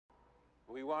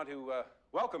We want to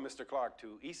welcome Mr. Clark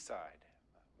to Eastside.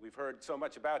 We've heard so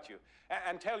much about you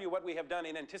and tell you what we have done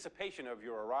in anticipation of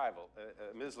your arrival.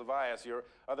 Ms. Levias, your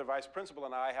other vice principal,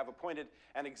 and I have appointed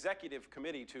an executive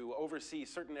committee to oversee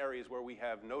certain areas where we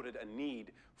have noted a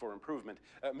need for improvement.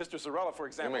 Mr. Zarella, for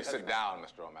example... You may sit down,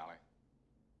 Mr. O'Malley.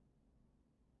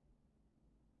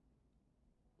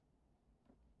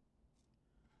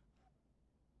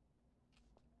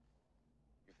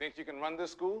 You think you can run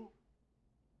this school?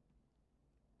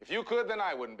 If you could, then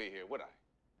I wouldn't be here, would I?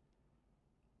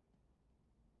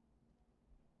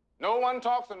 No one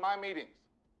talks in my meetings.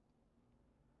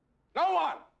 No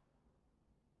one!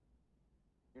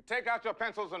 You take out your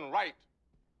pencils and write.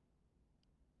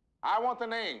 I want the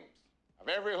names of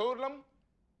every hoodlum,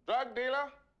 drug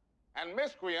dealer, and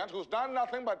miscreant who's done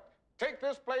nothing but take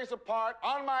this place apart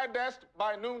on my desk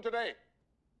by noon today.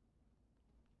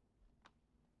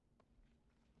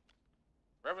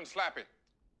 Reverend Slappy.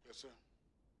 Yes, sir.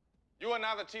 You are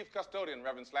now the chief custodian,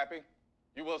 Reverend Slappy.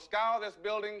 You will scour this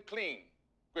building clean.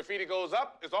 Graffiti goes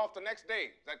up, it's off the next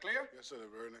day. Is that clear? Yes, sir, the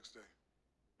very next day.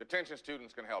 Detention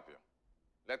students can help you.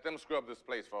 Let them scrub this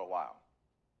place for a while.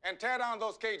 And tear down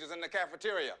those cages in the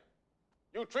cafeteria.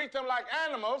 You treat them like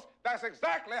animals, that's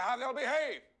exactly how they'll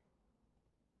behave.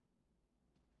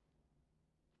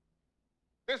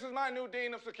 This is my new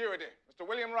dean of security, Mr.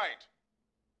 William Wright.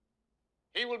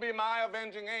 He will be my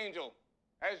avenging angel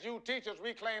as you teachers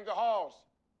reclaim the halls.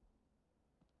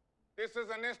 This is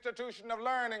an institution of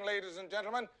learning, ladies and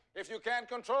gentlemen. If you can't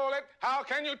control it, how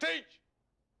can you teach?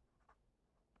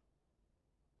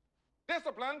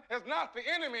 Discipline is not the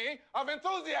enemy of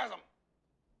enthusiasm.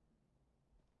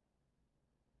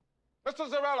 Mr.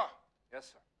 Zarella.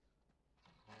 Yes,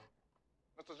 sir.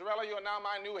 Mr. Zarella, you are now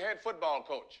my new head football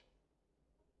coach.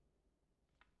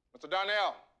 Mr.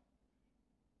 Darnell.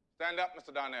 Stand up,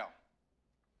 Mr. Darnell.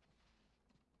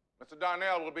 Mr.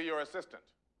 Darnell will be your assistant.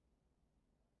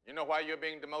 You know why you're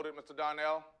being demoted, Mr.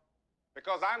 Darnell?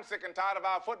 Because I'm sick and tired of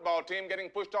our football team getting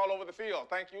pushed all over the field.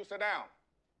 Thank you, sit down.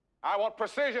 I want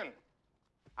precision.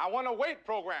 I want a weight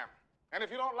program. And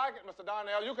if you don't like it, Mr.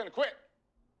 Darnell, you can quit.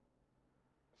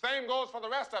 Same goes for the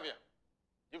rest of you.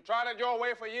 You've tried it your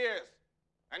way for years,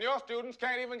 and your students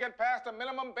can't even get past a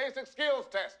minimum basic skills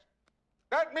test.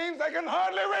 That means they can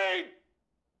hardly read.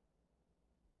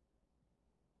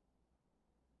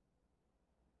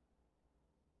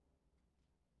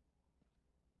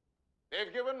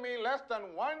 They've given me less than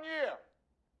 1 year,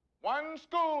 1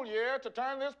 school year to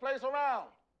turn this place around,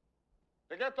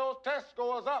 to get those test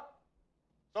scores up,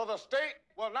 so the state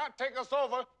will not take us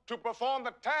over to perform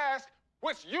the task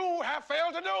which you have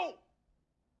failed to do,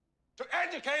 to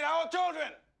educate our children.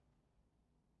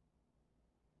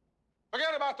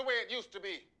 Forget about the way it used to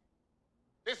be.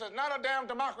 This is not a damn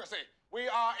democracy. We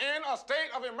are in a state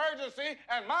of emergency,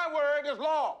 and my word is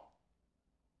law.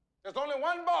 There's only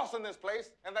one boss in this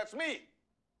place, and that's me.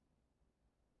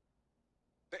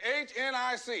 The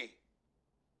HNIC.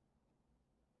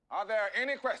 Are there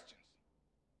any questions?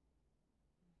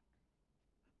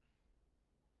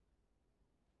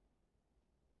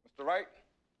 Mr. Wright?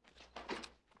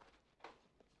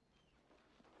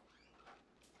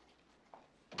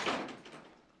 The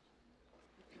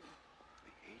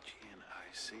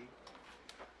HNIC?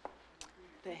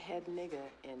 The head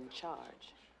nigger in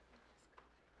charge.